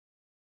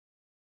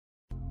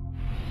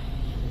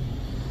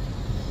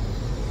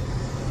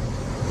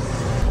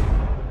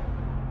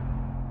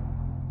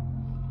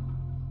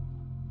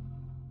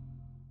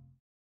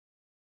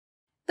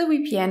The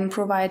VPN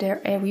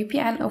provider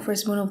AirVPN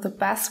offers one of the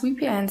best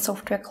VPN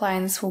software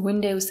clients for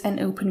Windows and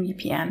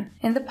OpenVPN.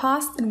 In the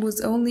past, it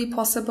was only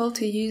possible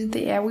to use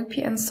the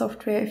AirVPN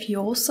software if you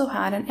also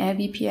had an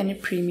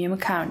AirVPN Premium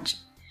account.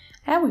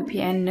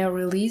 AirVPN now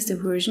released a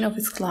version of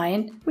its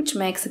client, which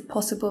makes it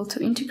possible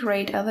to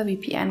integrate other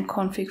VPN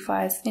config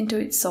files into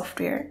its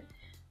software.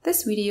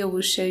 This video will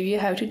show you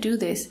how to do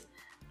this.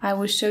 I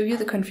will show you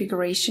the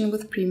configuration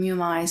with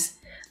Premiumize.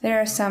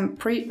 There are some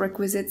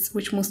prerequisites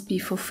which must be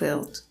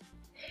fulfilled.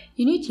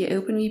 You need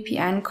your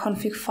OpenVPN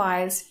config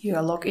files, your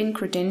login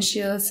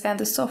credentials, and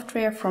the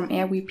software from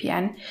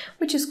AirVPN,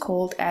 which is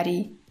called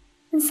ADI.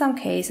 In some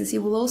cases,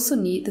 you will also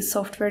need the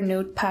software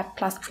Notepad++,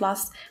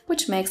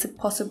 which makes it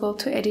possible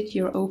to edit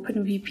your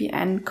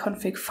OpenVPN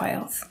config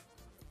files.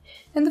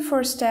 In the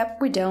first step,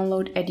 we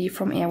download ADI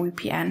from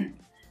AirVPN.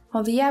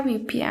 On the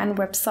AirVPN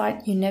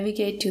website, you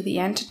navigate to the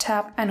Enter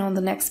tab, and on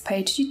the next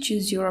page you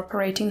choose your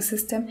operating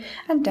system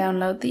and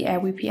download the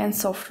AirVPN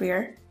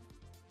software.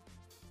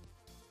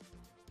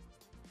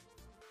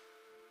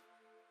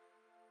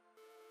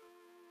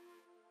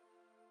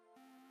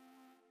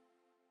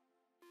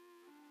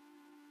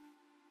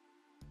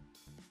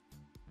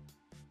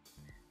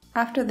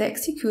 After the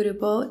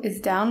executable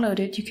is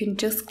downloaded, you can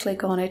just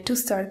click on it to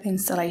start the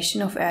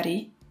installation of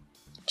ADI.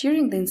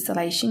 During the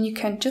installation, you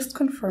can just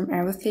confirm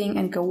everything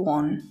and go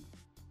on.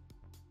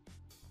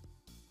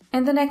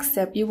 In the next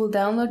step, you will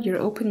download your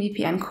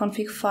OpenVPN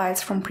config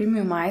files from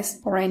Premiumize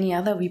or any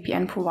other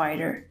VPN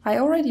provider. I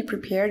already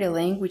prepared a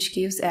link which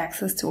gives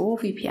access to all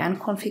VPN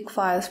config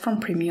files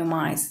from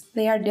Premiumize.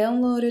 They are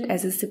downloaded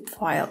as a zip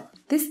file.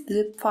 This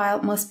zip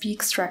file must be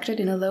extracted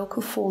in a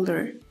local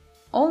folder.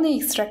 Only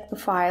extract the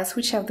files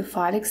which have the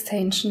file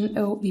extension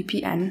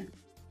OVPN.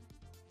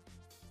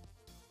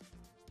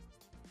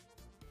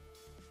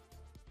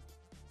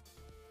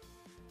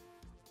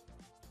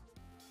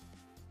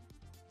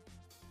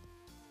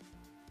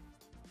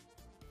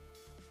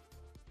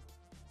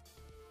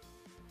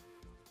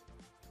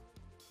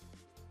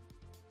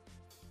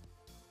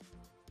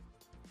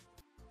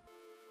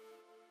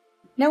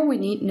 Now we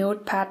need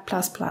Notepad++.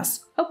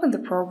 Open the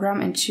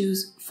program and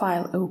choose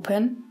File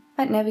Open,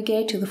 and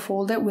navigate to the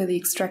folder where the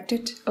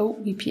extracted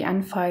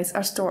OVPN files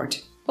are stored.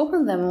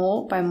 Open them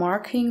all by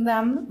marking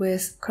them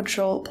with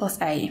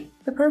Ctrl+A.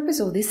 The purpose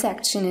of this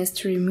action is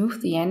to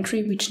remove the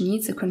entry which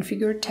needs a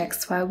configured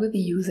text file with the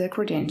user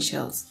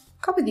credentials.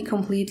 Copy the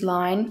complete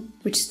line,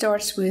 which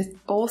starts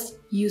with auth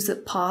user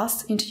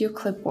pass, into your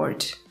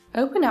clipboard.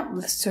 Open up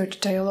the search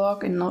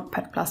dialog in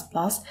Notepad++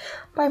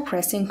 by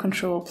pressing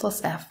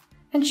Ctrl+F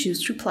and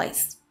choose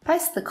Replace.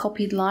 Paste the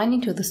copied line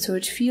into the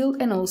search field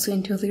and also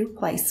into the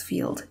Replace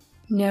field.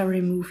 Now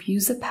remove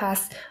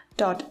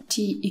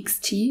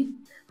userpass.txt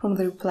from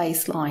the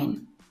Replace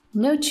line.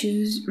 Now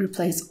choose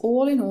Replace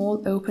all in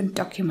all open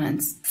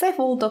documents. Save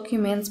all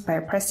documents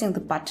by pressing the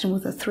button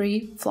with the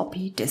 3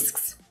 floppy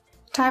disks.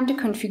 Time to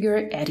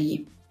configure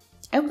ADI.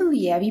 Open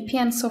the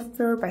AirVPN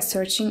software by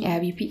searching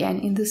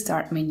AirVPN in the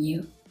Start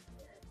menu.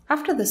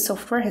 After the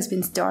software has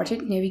been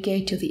started,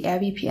 navigate to the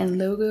AirVPN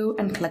logo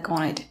and click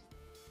on it.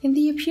 In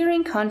the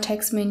appearing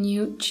context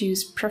menu,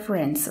 choose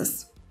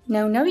Preferences.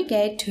 Now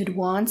navigate to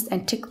Advanced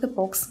and tick the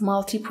box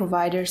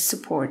Multi-Provider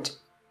Support.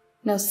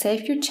 Now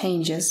save your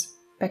changes.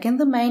 Back in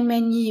the main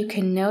menu, you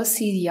can now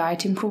see the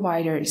item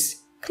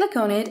providers. Click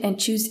on it and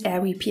choose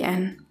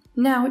AirVPN.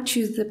 Now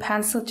choose the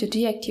pencil to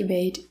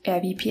deactivate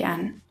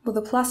AirVPN. With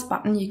the plus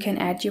button, you can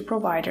add your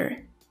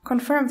provider.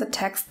 Confirm the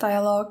text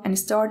dialog and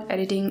start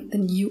editing the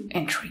new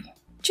entry.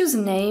 Choose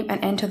a name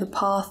and enter the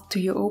path to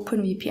your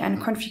OpenVPN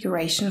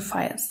configuration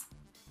files.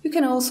 You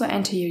can also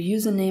enter your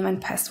username and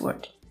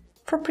password.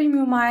 For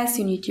Premiumize,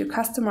 you need your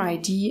customer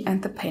ID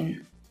and the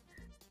PIN.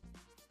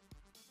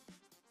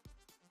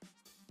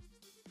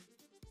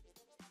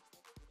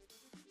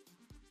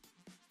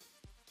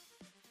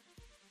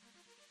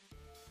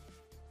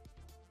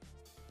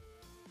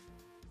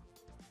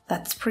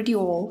 That's pretty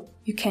all.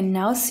 You can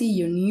now see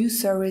your new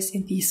service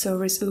in the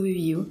service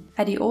overview.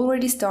 ADI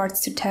already starts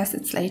to test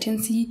its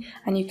latency,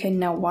 and you can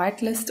now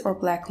whitelist or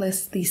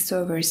blacklist these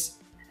servers.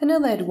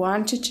 Another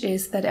advantage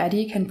is that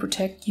ADI can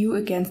protect you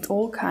against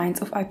all kinds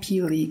of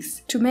IP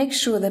leaks. To make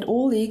sure that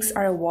all leaks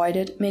are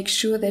avoided, make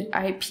sure that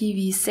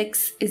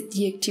IPv6 is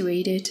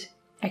deactivated,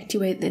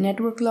 activate the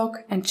network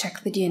lock, and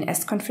check the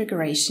DNS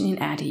configuration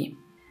in ADI.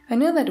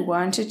 Another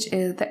advantage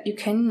is that you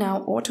can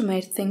now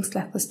automate things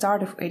like the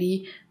start of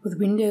ADI with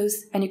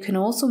Windows, and you can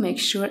also make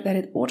sure that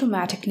it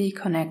automatically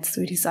connects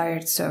to a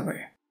desired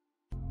server.